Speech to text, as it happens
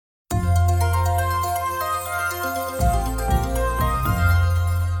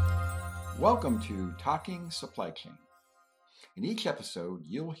Welcome to Talking Supply Chain. In each episode,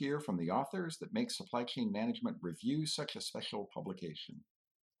 you'll hear from the authors that make Supply Chain Management Review such a special publication.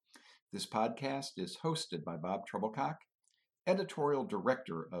 This podcast is hosted by Bob Trebilcock, editorial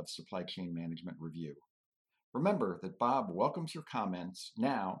director of Supply Chain Management Review. Remember that Bob welcomes your comments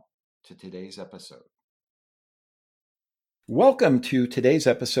now to today's episode. Welcome to today's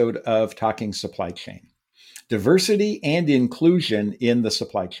episode of Talking Supply Chain, diversity and inclusion in the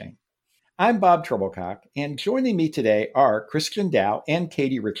supply chain. I'm Bob Trebilcock, and joining me today are Christian Dow and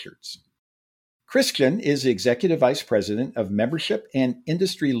Katie Richards. Christian is Executive Vice President of Membership and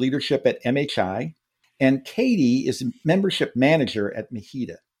Industry Leadership at MHI, and Katie is Membership Manager at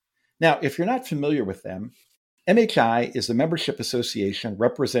MHEDA. Now, if you're not familiar with them, MHI is the membership association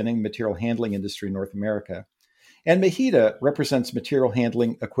representing the material handling industry in North America, and MHEDA represents material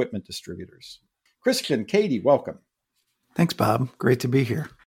handling equipment distributors. Christian, Katie, welcome. Thanks, Bob. Great to be here.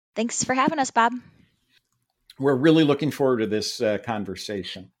 Thanks for having us, Bob. We're really looking forward to this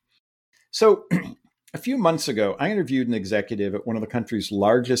conversation. So a few months ago, I interviewed an executive at one of the country's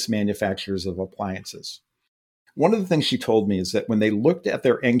largest manufacturers of appliances. One of the things she told me is that when they looked at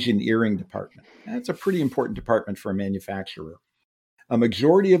their engineering department, that's a pretty important department for a manufacturer, a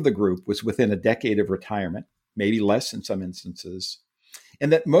majority of the group was within a decade of retirement, maybe less in some instances,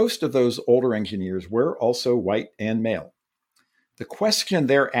 and that most of those older engineers were also white and male. The question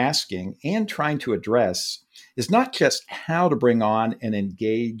they're asking and trying to address is not just how to bring on and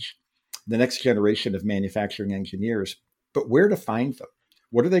engage the next generation of manufacturing engineers, but where to find them.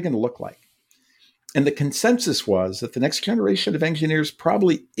 What are they going to look like? And the consensus was that the next generation of engineers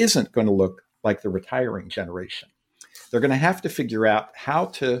probably isn't going to look like the retiring generation. They're going to have to figure out how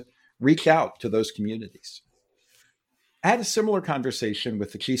to reach out to those communities. I had a similar conversation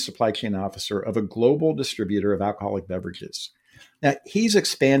with the Chief Supply Chain Officer of a global distributor of alcoholic beverages. Now, he's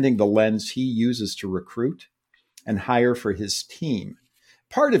expanding the lens he uses to recruit and hire for his team.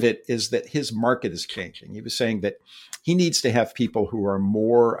 Part of it is that his market is changing. He was saying that he needs to have people who are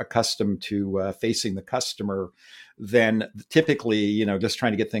more accustomed to facing the customer than typically, just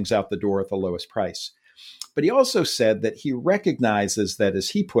trying to get things out the door at the lowest price. But he also said that he recognizes that,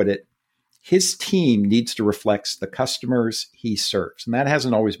 as he put it, his team needs to reflect the customers he serves. And that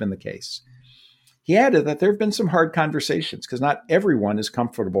hasn't always been the case. He added that there have been some hard conversations because not everyone is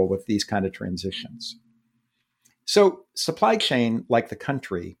comfortable with these kind of transitions. So supply chain, like the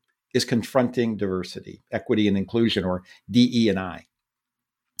country, is confronting diversity, equity, and inclusion, or DE&I.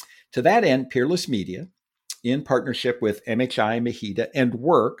 To that end, Peerless Media, in partnership with MHI, MHEDA, and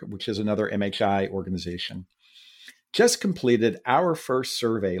WERC, which is another MHI organization, just completed our first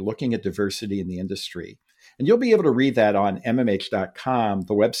survey looking at diversity in the industry. And you'll be able to read that on mmh.com,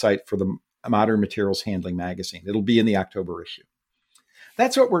 the website for the Modern Materials Handling magazine. It'll be in the October issue.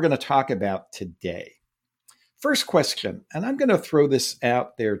 That's what we're going to talk about today. First question, and I'm going to throw this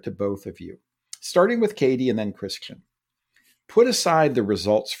out there to both of you, starting with Katie and then Christian. Put aside the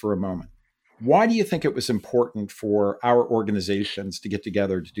results for a moment. Why do you think it was important for our organizations to get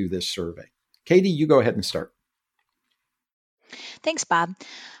together to do this survey? Katie, you go ahead and start. Thanks, Bob.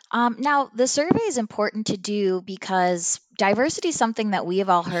 Now, the survey is important to do because diversity is something that we have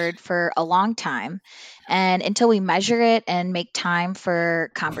all heard for a long time. And until we measure it and make time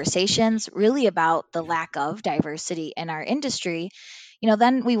for conversations really about the lack of diversity in our industry,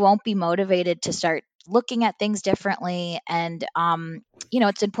 then we won't be motivated to start looking at things differently. And,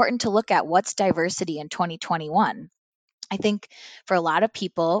 it's important to look at what's diversity in 2021. I think for a lot of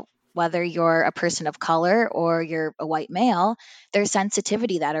people, whether you're a person of color or you're a white male, there's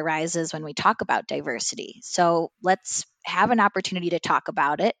sensitivity that arises when we talk about diversity. So let's have an opportunity to talk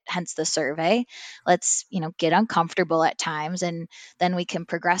about it, hence the survey. Let's, get uncomfortable at times, and then we can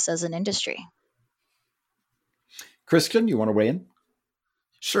progress as an industry. Christian, you want to weigh in?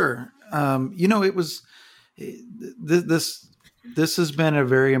 Sure. It was this has been a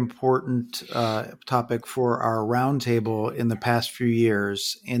very important topic for our roundtable in the past few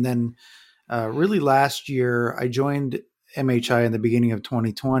years. And then really last year, I joined MHI in the beginning of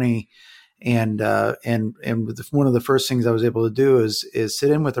 2020. And one of the first things I was able to do is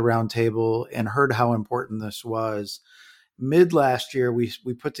sit in with the roundtable and heard how important this was. Mid last year, we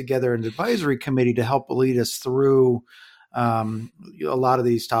put together an advisory committee to help lead us through a lot of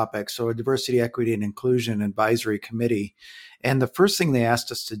these topics. So a diversity, equity, and inclusion advisory committee. And the first thing they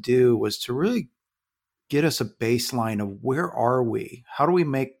asked us to do was to really get us a baseline of where are we? How do we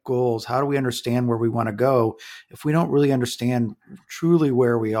make goals? How do we understand where we want to go if we don't really understand truly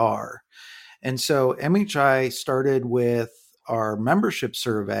where we are? And so MHI started with our membership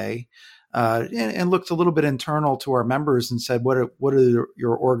survey and looked a little bit internal to our members and said, what do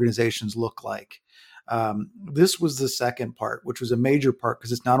your organizations look like? This was the second part, which was a major part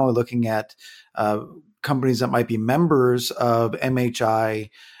because it's not only looking at companies that might be members of MHI,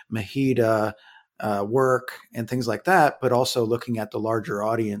 MHEDA, WERC, and things like that, but also looking at the larger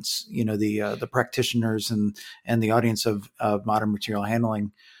audience, the practitioners and the audience of modern material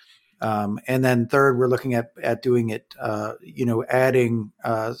handling. And then third, we're looking at doing it, adding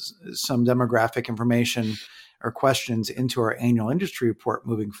some demographic information or questions into our annual industry report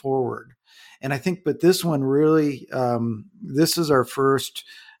moving forward. And I think, but this one really, this is our first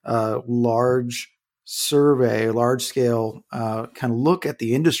large survey, large scale kind of look at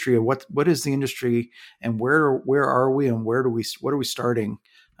the industry of what is the industry and where are we and what are we starting?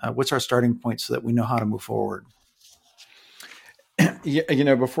 What's our starting point so that we know how to move forward?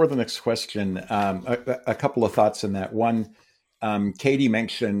 Yeah, before the next question, a couple of thoughts on that. One, Katie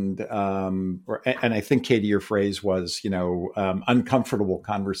mentioned, and I think, Katie, your phrase was, uncomfortable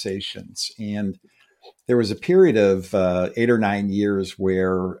conversations. And there was a period of 8 or 9 years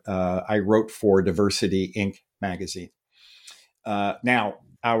where I wrote for Diversity Inc. magazine. Now,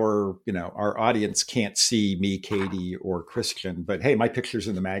 our audience can't see me, Katie, or Christian, but hey, my picture's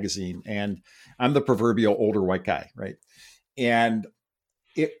in the magazine, and I'm the proverbial older white guy, right? And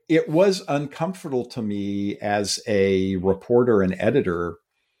it was uncomfortable to me as a reporter and editor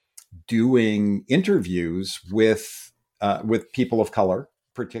doing interviews with people of color,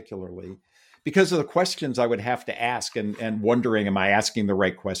 particularly because of the questions I would have to ask and wondering, am I asking the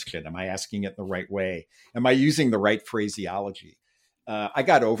right question? Am I asking it the right way? Am I using the right phraseology? I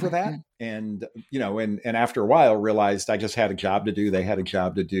got over that. And, and after a while realized I just had a job to do. They had a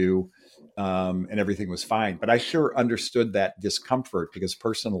job to do. And everything was fine. But I sure understood that discomfort because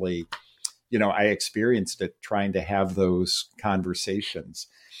personally, I experienced it trying to have those conversations.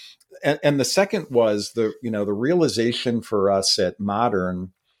 And the second was the realization for us at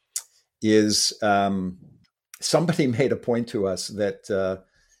Modern is somebody made a point to us that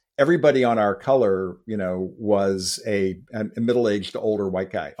everybody on our color, was a middle-aged older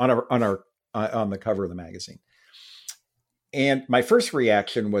white guy on the cover of the magazine. And my first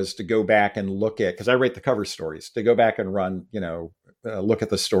reaction was to go back and look at, because I write the cover stories, to go back and run, look at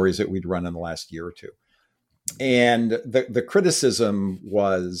the stories that we'd run in the last year or two. And the criticism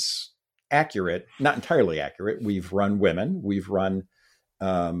was accurate, not entirely accurate. We've run women, we've run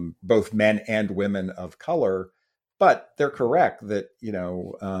both men and women of color, but they're correct that,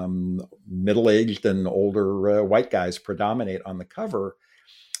 middle-aged and older white guys predominate on the cover.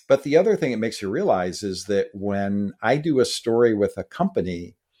 But the other thing it makes you realize is that when I do a story with a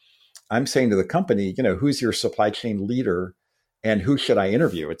company, I'm saying to the company, who's your supply chain leader and who should I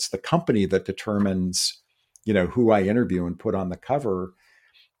interview? It's the company that determines, who I interview and put on the cover.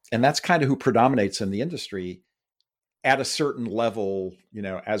 And that's kind of who predominates in the industry at a certain level,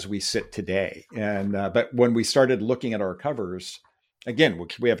 as we sit today. And but when we started looking at our covers, again,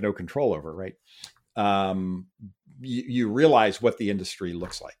 which we have no control over, right? You realize what the industry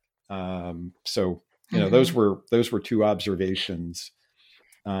looks like. So, those were two observations,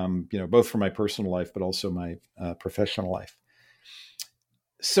 both for my personal life, but also my professional life.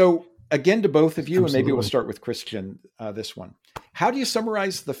 So again, to both of you, Absolutely. And maybe we'll start with Christian, this one. How do you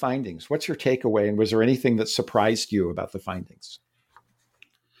summarize the findings? What's your takeaway? And was there anything that surprised you about the findings?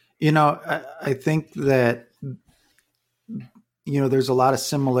 I think that, there's a lot of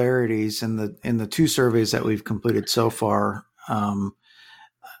similarities in the two surveys that we've completed so far.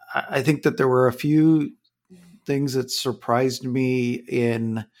 I think that there were a few things that surprised me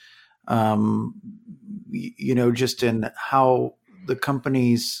in, just in how the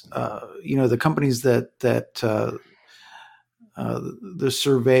companies, the companies that the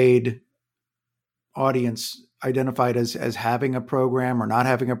surveyed audience identified as having a program or not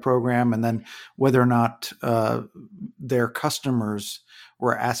having a program, and then whether or not their customers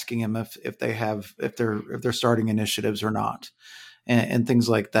were asking them if they're starting initiatives or not, and things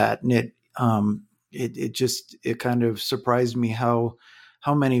like that. And it kind of surprised me how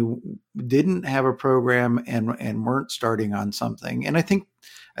many didn't have a program and weren't starting on something. And I think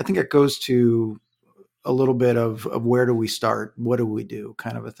it goes to a little bit of where do we start? What do we do?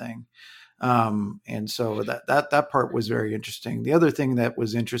 Kind of a thing. And so that part was very interesting. The other thing that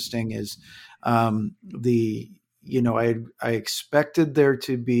was interesting is I expected there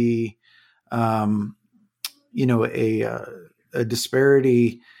to be a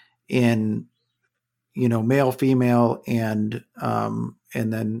disparity in male, female, and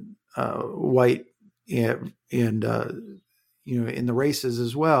then white, and in the races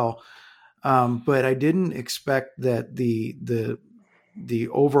as well. But I didn't expect that the the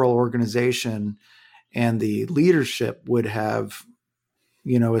overall organization and the leadership would have,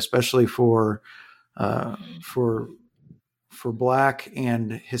 especially for Black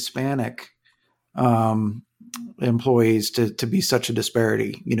and Hispanic employees to be such a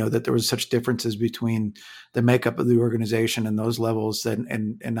disparity, that there was such differences between the makeup of the organization and those levels,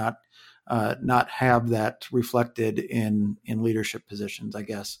 and not have that reflected in leadership positions, I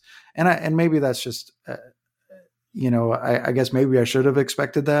guess. And maybe that's just, I guess maybe I should have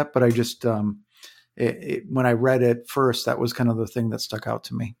expected that, but I just, when I read it first, that was kind of the thing that stuck out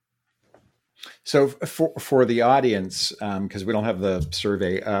to me. So for the audience, because we don't have the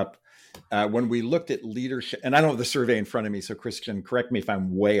survey up, when we looked at leadership, and I don't have the survey in front of me, so Christian, correct me if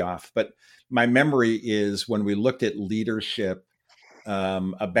I'm way off, but my memory is when we looked at leadership,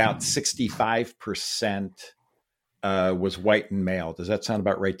 about 65% was white and male. Does that sound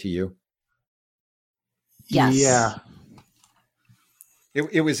about right to you? Yes. Yeah.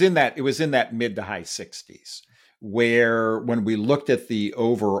 It was in that mid to high 60s, where when we looked at the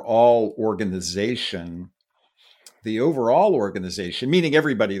overall organization, meaning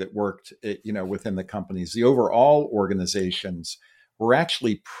everybody that worked, within the companies, the overall organizations were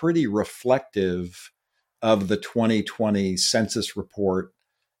actually pretty reflective of the 2020 census report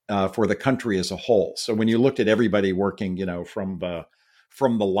for the country as a whole. So when you looked at everybody working,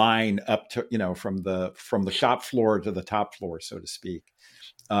 from the line up to, from the shop floor to the top floor, so to speak,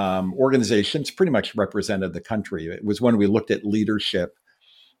 organizations pretty much represented the country. It was when we looked at leadership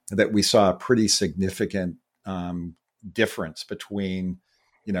that we saw a pretty significant difference between,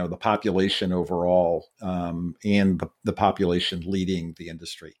 the population overall and the population leading the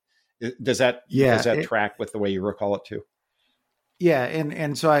industry. Does that track with the way you recall it too? Yeah,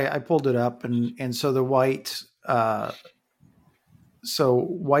 and so I pulled it up, and so the white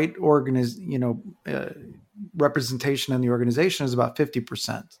representation in the organization is about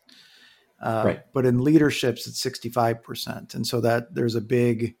 50%. Right. But in leaderships, it's 65%. And so that there's a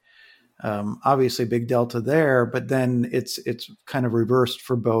big, obviously big delta there, but then it's kind of reversed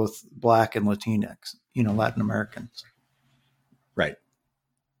for both Black and Latinx, Latin Americans. Right.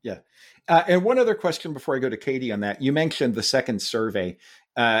 Yeah. And one other question before I go to Katie on that. You mentioned the second survey.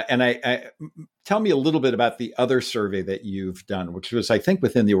 And I tell me a little bit about the other survey that you've done, which was, I think,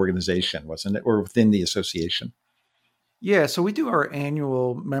 within the organization, wasn't it? Or within the association? Yeah. So we do our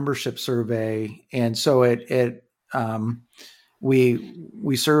annual membership survey. And so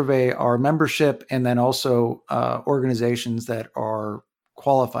we survey our membership and then also organizations that are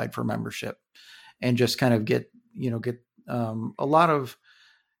qualified for membership, and just kind of get a lot of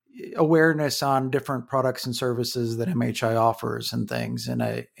awareness on different products and services that MHI offers and things.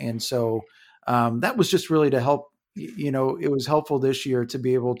 And so that was just really to help, it was helpful this year to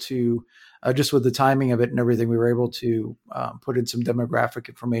be able to, just with the timing of it and everything, we were able to put in some demographic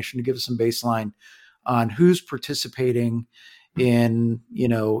information to give us some baseline on who's participating in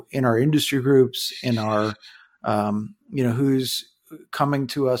our industry groups, in our, who's coming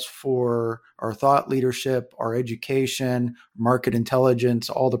to us for our thought leadership, our education, market intelligence,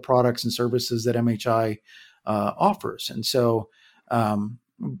 all the products and services that MHI offers. And so,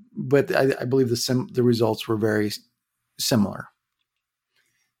 but I believe the results were very similar.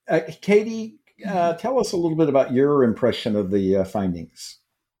 Katie, tell us a little bit about your impression of the findings.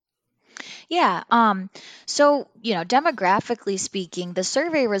 Yeah. So, demographically speaking, the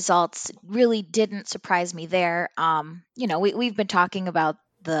survey results really didn't surprise me there. We've been talking about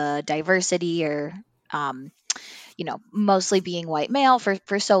the diversity or, mostly being white male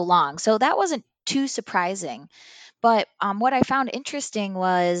for so long. So that wasn't too surprising. But what I found interesting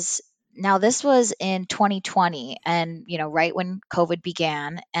was, now this was in 2020, and right when COVID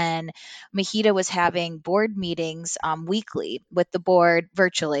began, and MHEDA was having board meetings weekly with the board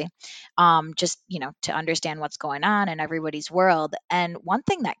virtually, just to understand what's going on in everybody's world. And one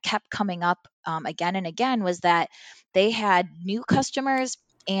thing that kept coming up again and again was that they had new customers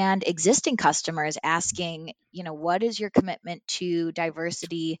and existing customers asking, what is your commitment to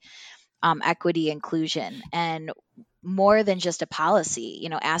diversity, equity, inclusion, and more than just a policy,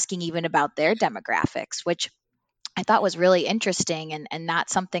 asking even about their demographics, which I thought was really interesting, and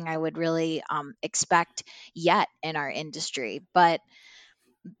not something I would really expect yet in our industry. But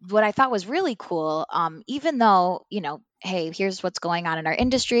what I thought was really cool, even though, hey, here's what's going on in our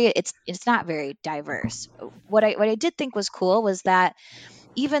industry, it's not very diverse. What I did think was cool was that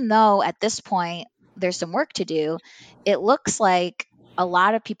even though at this point there's some work to do, it looks like a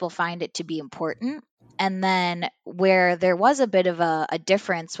lot of people find it to be important. And then where there was a bit of a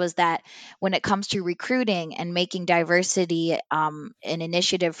difference was that when it comes to recruiting and making diversity an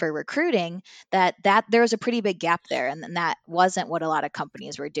initiative for recruiting, that there was a pretty big gap there, and that wasn't what a lot of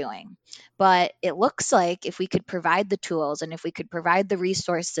companies were doing. But it looks like if we could provide the tools and if we could provide the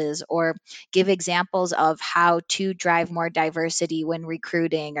resources or give examples of how to drive more diversity when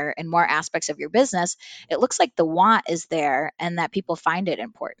recruiting or in more aspects of your business, it looks like the want is there and that people find it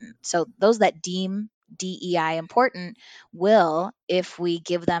important. So those that deem DEI important will, if we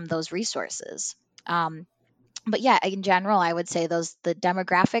give them those resources. But yeah, in general, I would say the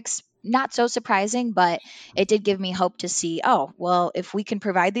demographics, not so surprising, but it did give me hope to see, oh, well, if we can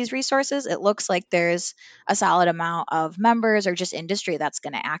provide these resources, it looks like there's a solid amount of members or just industry that's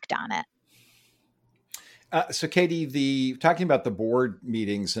going to act on it. So Katie, talking about the board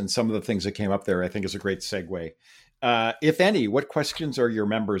meetings and some of the things that came up there, I think is a great segue. If any, what questions are your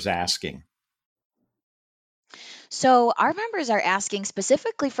members asking? So our members are asking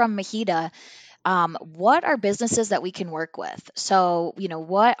specifically from MHEDA, what are businesses that we can work with? So,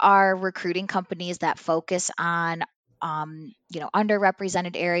 what are recruiting companies that focus on,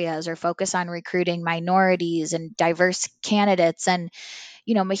 underrepresented areas or focus on recruiting minorities and diverse candidates? And,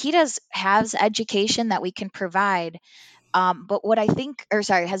 MHEDA has education that we can provide. But what I think, or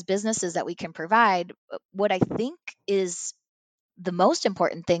sorry, has businesses that we can provide. What I think is the most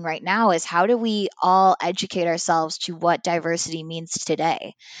important thing right now is how do we all educate ourselves to what diversity means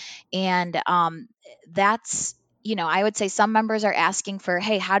today? And that's, I would say some members are asking for,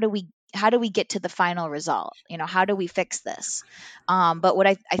 hey, how do we get to the final result? How do we fix this? But what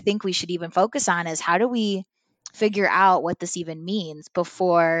I think we should even focus on is how do we figure out what this even means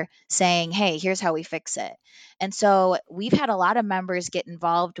before saying, hey, here's how we fix it. And so we've had a lot of members get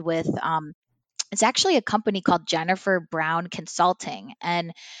involved with it's actually a company called Jennifer Brown Consulting.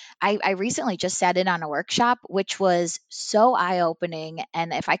 And I recently just sat in on a workshop, which was so eye opening.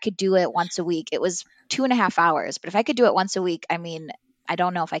 And if I could do it once a week, it was 2.5 hours. But if I could do it once a week, I mean, I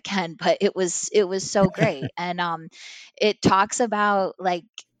don't know if I can, but it was so great. And it talks about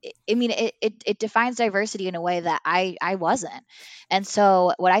it defines diversity in a way that I wasn't. And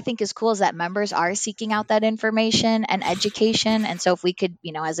so what I think is cool is that members are seeking out that information and education. And so if we could,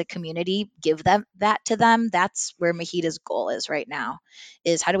 as a community, give them that to them, that's where MHEDA's goal is right now,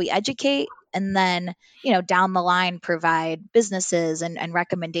 is how do we educate and then, down the line provide businesses and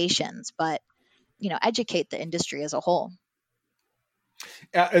recommendations, but, educate the industry as a whole.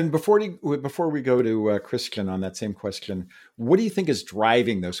 And before we go to Christian on that same question, what do you think is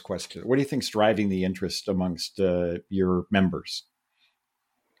driving those questions? What do you think is driving the interest amongst your members?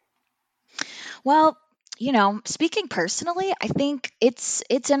 Well, speaking personally, I think it's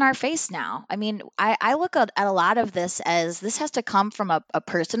in our face now. I mean, I look at a lot of this as this has to come from a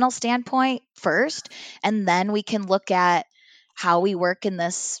personal standpoint first, and then we can look at how we work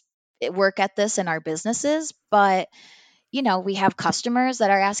at this in our businesses. But we have customers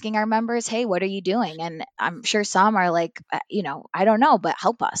that are asking our members, hey, what are you doing? And I'm sure some are like, I don't know, but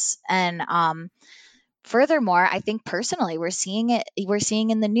help us. And furthermore, I think personally, we're seeing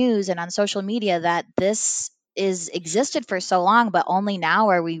in the news and on social media that this is existed for so long, but only now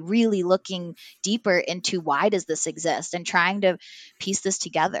are we really looking deeper into why does this exist and trying to piece this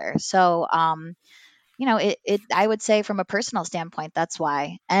together. So, I would say from a personal standpoint, that's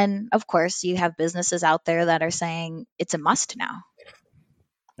why. And of course, you have businesses out there that are saying it's a must now.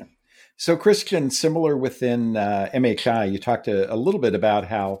 So, Christian, similar within MHI, you talked a little bit about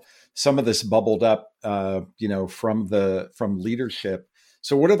how some of this bubbled up, from leadership.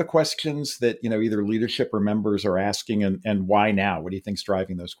 So, what are the questions that either leadership or members are asking, and why now? What do you think is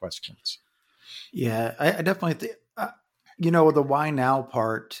driving those questions? Yeah, I definitely think the why now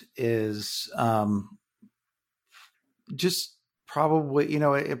part is just probably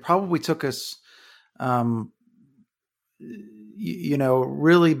it probably took us really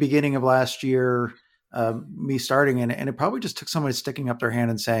beginning of last year, me starting in it, and it probably just took somebody sticking up their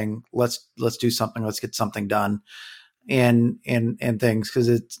hand and saying, let's do something, let's get something done and things. Cause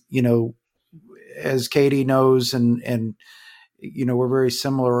it's, as Katie knows, and we're very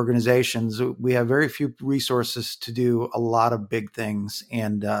similar organizations. We have very few resources to do a lot of big things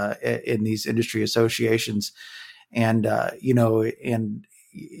and in these industry associations. And, and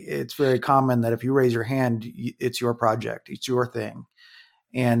it's very common that if you raise your hand, it's your project, it's your thing.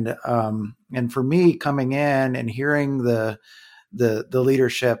 And for me coming in and hearing the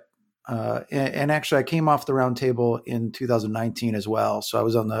leadership, and actually I came off the roundtable in 2019 as well. So I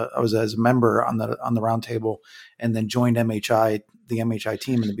was as a member on the roundtable and then joined the MHI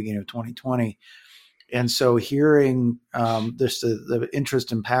team in the beginning of 2020. And so hearing, the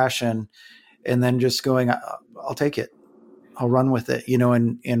interest and passion and then just going, I'll take it, I'll run with it,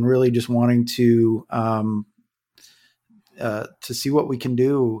 and really just wanting to see what we can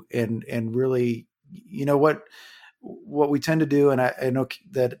do, and really, what we tend to do, and I know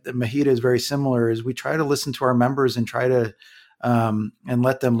that MHEDA is very similar, is we try to listen to our members and try to and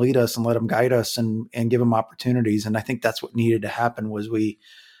let them lead us and let them guide us and give them opportunities. And I think that's what needed to happen was we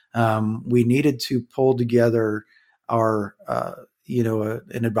needed to pull together our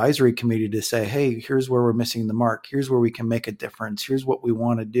an advisory committee to say, hey, here's where we're missing the mark. Here's where we can make a difference. Here's what we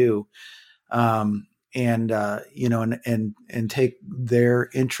want to do. And take their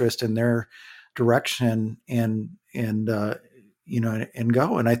interest and their direction and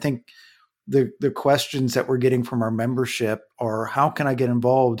go. And I think the questions that we're getting from our membership are, how can I get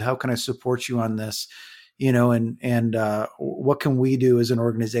involved? How can I support you on this? And what can we do as an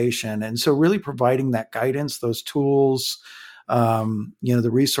organization? And so really providing that guidance, those tools, the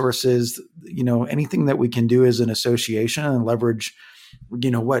resources, anything that we can do as an association and leverage,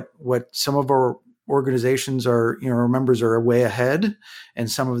 what some of our organizations are, our members are way ahead, and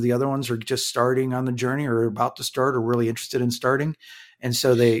some of the other ones are just starting on the journey or about to start or really interested in starting. And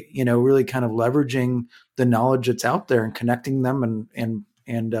so they, really kind of leveraging the knowledge that's out there and connecting them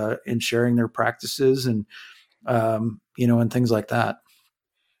and sharing their practices and things like that.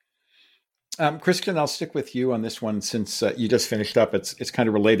 Christian, I'll stick with you on this one since you just finished up. It's kind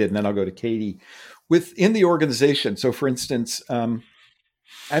of related, and then I'll go to Katie. Within the organization, so for instance,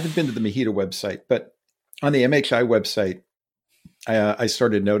 I haven't been to the MHEDA website, but on the MHI website, I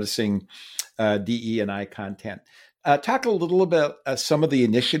started noticing DE&I content. Talk a little about some of the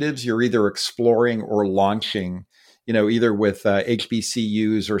initiatives you're either exploring or launching, either with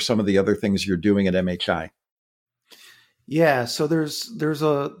HBCUs or some of the other things you're doing at MHI. Yeah, so there's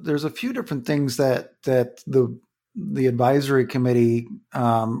a few different things that the advisory committee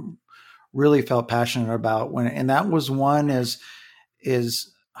really felt passionate about and that was one is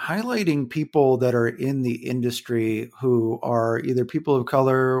highlighting people that are in the industry who are either people of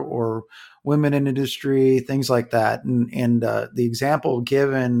color or women in industry, things like that. And the example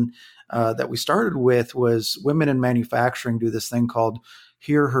given that we started with was women in manufacturing do this thing called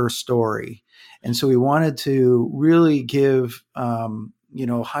Hear Her Story. And so we wanted to really give,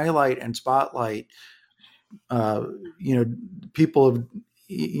 highlight and spotlight, people of,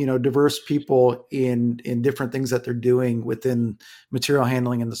 diverse people in different things that they're doing within material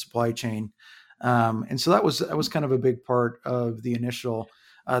handling and the supply chain. And so that was kind of a big part of the initial.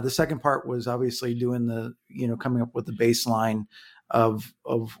 The second part was obviously doing coming up with the baseline of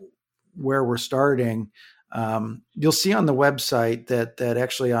where we're starting. You'll see on the website that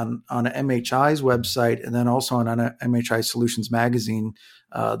actually on MHI's website and then also on MHI Solutions Magazine,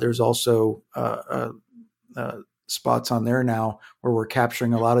 there's also spots on there now where we're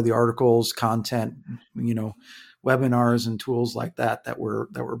capturing a lot of the articles, content, webinars and tools like that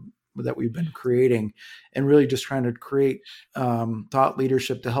we've been creating, and really just trying to create thought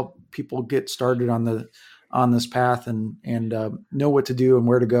leadership to help people get started on this path and know what to do and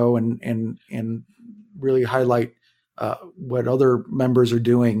where to go and really highlight what other members are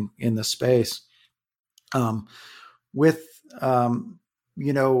doing in the space.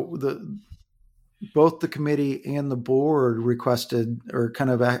 Both the committee and the board requested or kind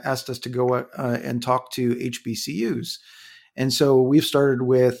of asked us to go and talk to HBCUs. And so we've started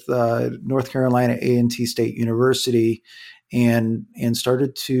with North Carolina A&T State University and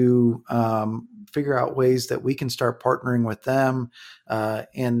started to figure out ways that we can start partnering with them.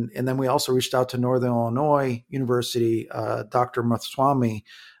 And then we also reached out to Northern Illinois University, Dr. Mathswamy.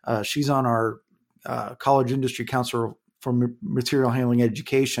 She's on our College Industry Council for Material Handling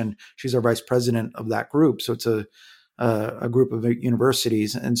Education. She's our vice president of that group. So it's a group of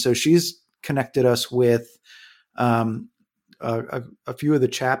universities. And so she's connected us with a few of the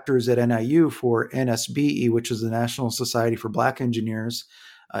chapters at NIU for NSBE, which is the National Society for Black Engineers,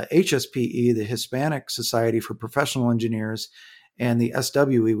 HSPE, the Hispanic Society for Professional Engineers, and the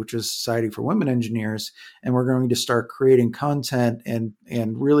SWE, which is Society for Women Engineers. And we're going to start creating content and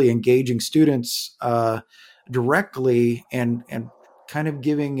really engaging students directly and kind of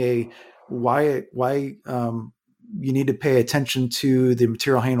giving a why you need to pay attention to the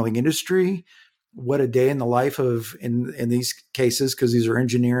material handling industry, what a day in the life of in these cases, because these are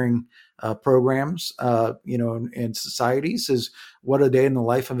engineering programs, and societies, is what a day in the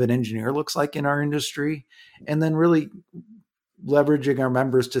life of an engineer looks like in our industry. And then really leveraging our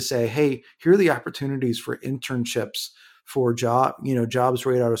members to say, hey, here are the opportunities for internships for jobs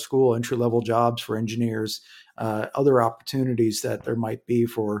right out of school, entry-level jobs for engineers, other opportunities that there might be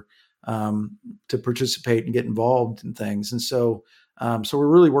for to participate and get involved in things. And so So we're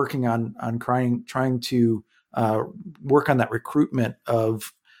really working on trying to work on that recruitment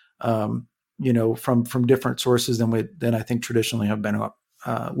of from different sources than I think traditionally have been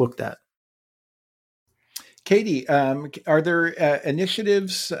looked at. Katie, are there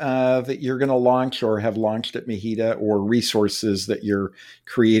initiatives that you're going to launch or have launched at MHEDA, or resources that you're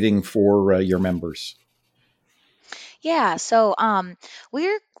creating for your members? Yeah, so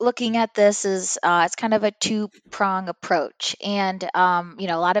we're looking at this as it's kind of a two-prong approach, and a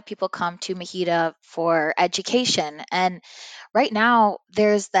lot of people come to MHEDA for education, and right now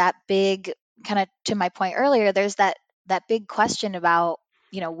there's that big kind of, to my point earlier, there's that big question about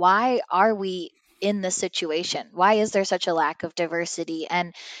why are we in this situation? Why is there such a lack of diversity?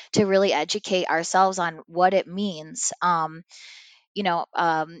 And to really educate ourselves on what it means. You know,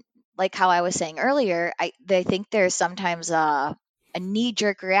 um, like how I was saying earlier, they think there's sometimes a knee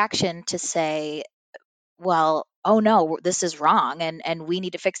jerk reaction to say, well, oh no, this is wrong, and we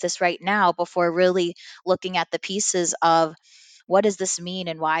need to fix this right now, before really looking at the pieces of what does this mean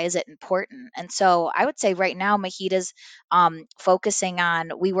and why is it important. And so I would say right now MHEDA's focusing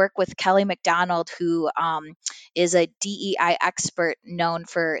on, we work with Kelly McDonald, who is a DEI expert known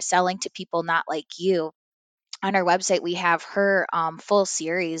for selling to people not like you. On our website, we have her full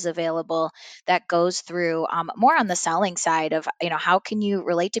series available that goes through more on the selling side of, how can you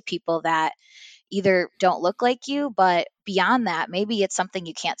relate to people that either don't look like you, but beyond that, maybe it's something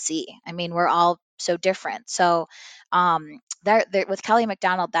you can't see. I mean, we're all so different. So, there with Kelly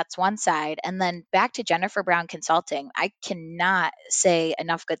McDonald, that's one side. And then back to Jennifer Brown Consulting. I cannot say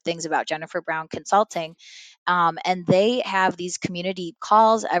enough good things about Jennifer Brown Consulting. And they have these community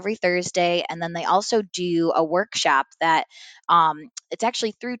calls every Thursday. And then they also do a workshop that it's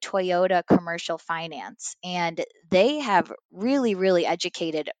actually through Toyota Commercial Finance. And they have really, really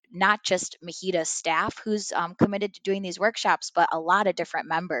educated not just MHEDA staff who's committed to doing these workshops, but a lot of different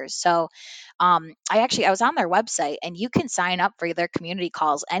members. So I was on their website, and you can sign up for their community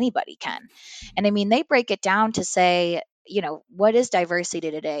calls. Anybody can. And I mean, they break it down to say, what is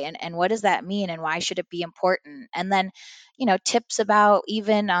diversity today, and what does that mean, and why should it be important? And then, tips about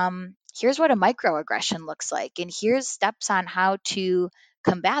even, here's what a microaggression looks like, and here's steps on how to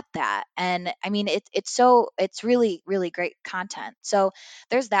combat that. And I mean, it's really, really great content. So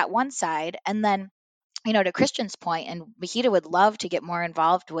there's that one side. And then, to Christian's point, and MHEDA would love to get more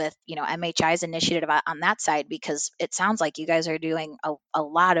involved with, MHI's initiative on that side, because it sounds like you guys are doing a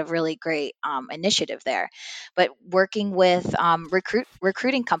lot of really great initiative there. But working with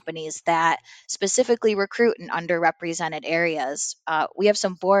recruiting companies that specifically recruit in underrepresented areas, we have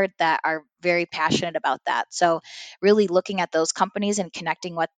some board that are very passionate about that. So really looking at those companies and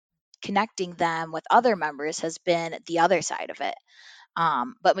connecting them with other members has been the other side of it.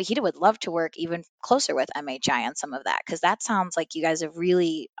 But MHEDA would love to work even closer with MHI on some of that, because that sounds like you guys have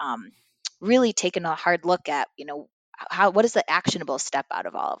really, really taken a hard look at, what is the actionable step out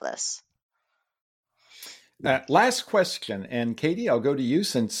of all of this? Last question, and Katie, I'll go to you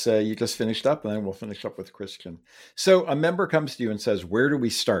since you just finished up, and then we'll finish up with Christian. So a member comes to you and says, where do we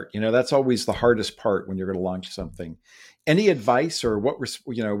start? That's always the hardest part when you're going to launch something. Any advice, or what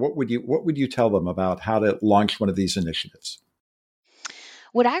would you tell them about how to launch one of these initiatives?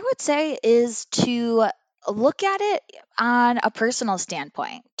 What I would say is to look at it on a personal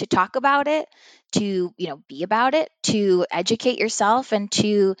standpoint, to talk about it, to be about it, to educate yourself, and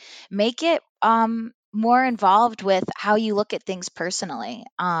to make it more involved with how you look at things personally.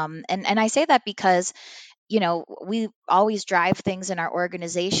 And I say that because we always drive things in our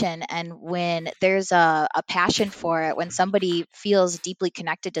organization, and when there's a passion for it, when somebody feels deeply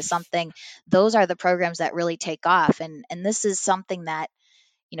connected to something, those are the programs that really take off. And this is something that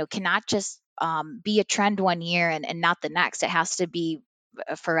cannot just be a trend one year and not the next. It has to be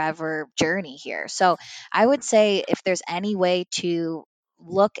a forever journey here. So I would say, if there's any way to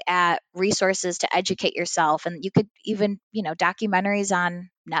look at resources to educate yourself, and you could even, documentaries on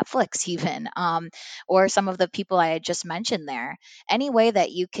Netflix even, or some of the people I had just mentioned there, any way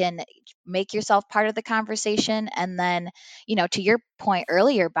that you can make yourself part of the conversation. And then, to your point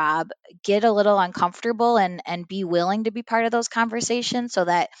earlier, Bob, get a little uncomfortable and be willing to be part of those conversations, so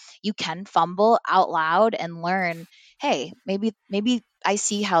that you can fumble out loud and learn, hey, maybe I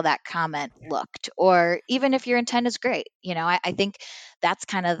see how that comment looked. Or even if your intent is great, I think that's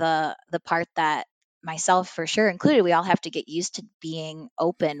kind of the part that, myself for sure included, we all have to get used to being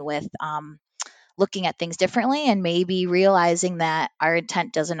open with, looking at things differently, and maybe realizing that our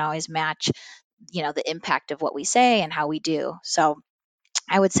intent doesn't always match, the impact of what we say and how we do. So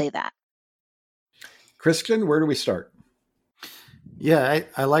I would say that. Christian, where do we start? Yeah,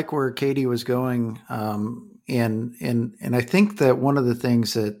 I like where Katie was going. and I think that one of the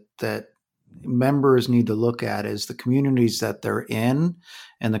things that members need to look at is the communities that they're in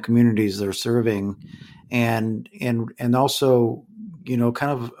and the communities they're serving, and also,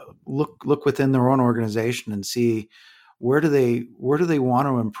 kind of look within their own organization and see where do they want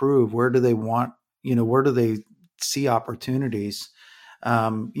to improve, where do they want, where do they see opportunities,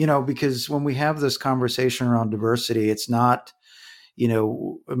 because when we have this conversation around diversity, it's not,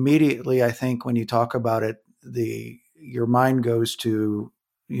 immediately, I think when you talk about it, your mind goes to,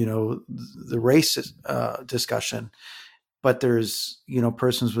 the race discussion, but there's,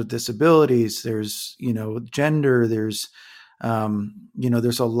 persons with disabilities, there's, gender, there's,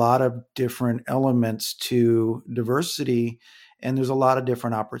 there's a lot of different elements to diversity, and there's a lot of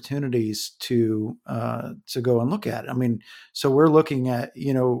different opportunities to go and look at. I mean, so we're looking at,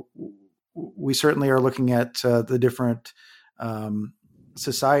 we certainly are looking at the different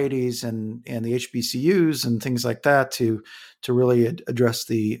societies and the HBCUs and things like that to really address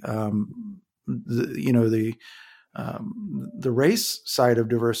the race side of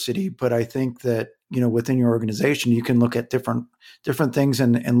diversity. But I think that, within your organization, you can look at different things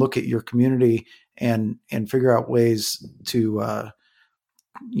and look at your community and figure out ways to,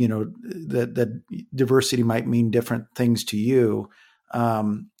 that diversity might mean different things to you.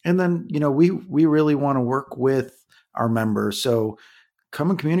 And then, we really want to work with our members. So come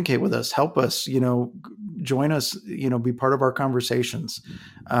and communicate with us, help us, join us, be part of our conversations,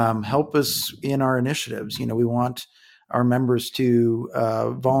 help us in our initiatives. We want our members to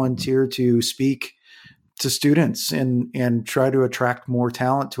volunteer to speak to students and try to attract more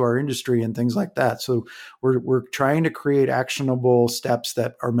talent to our industry and things like that. So we're trying to create actionable steps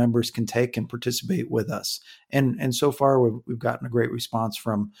that our members can take and participate with us. And so far we've gotten a great response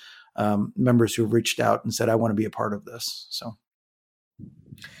from members who have reached out and said, I want to be a part of this. So.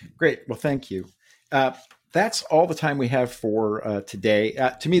 Great. Well, thank you. That's all the time we have for today.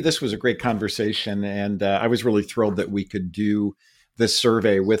 To me, this was a great conversation, and I was really thrilled that we could do this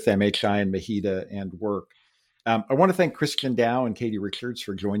survey with MHI and MHEDA and WERC. I want to thank Christian Dow and Katie Richards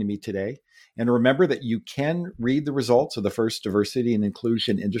for joining me today. And remember that you can read the results of the first Diversity and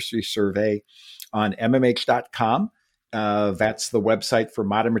Inclusion Industry Survey on mmh.com. That's the website for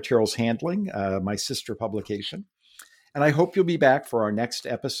Modern Materials Handling, my sister publication. And I hope you'll be back for our next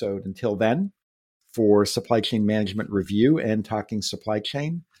episode. Until then, for Supply Chain Management Review and Talking Supply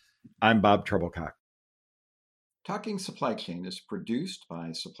Chain, I'm Bob Trebilcock. Talking Supply Chain is produced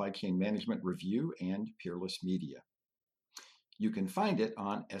by Supply Chain Management Review and Peerless Media. You can find it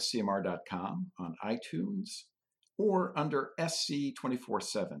on scmr.com, on iTunes, or under SC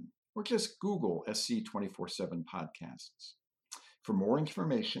 24/7, or just Google SC 24/7 podcasts. For more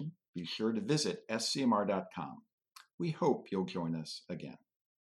information, be sure to visit scmr.com. We hope you'll join us again.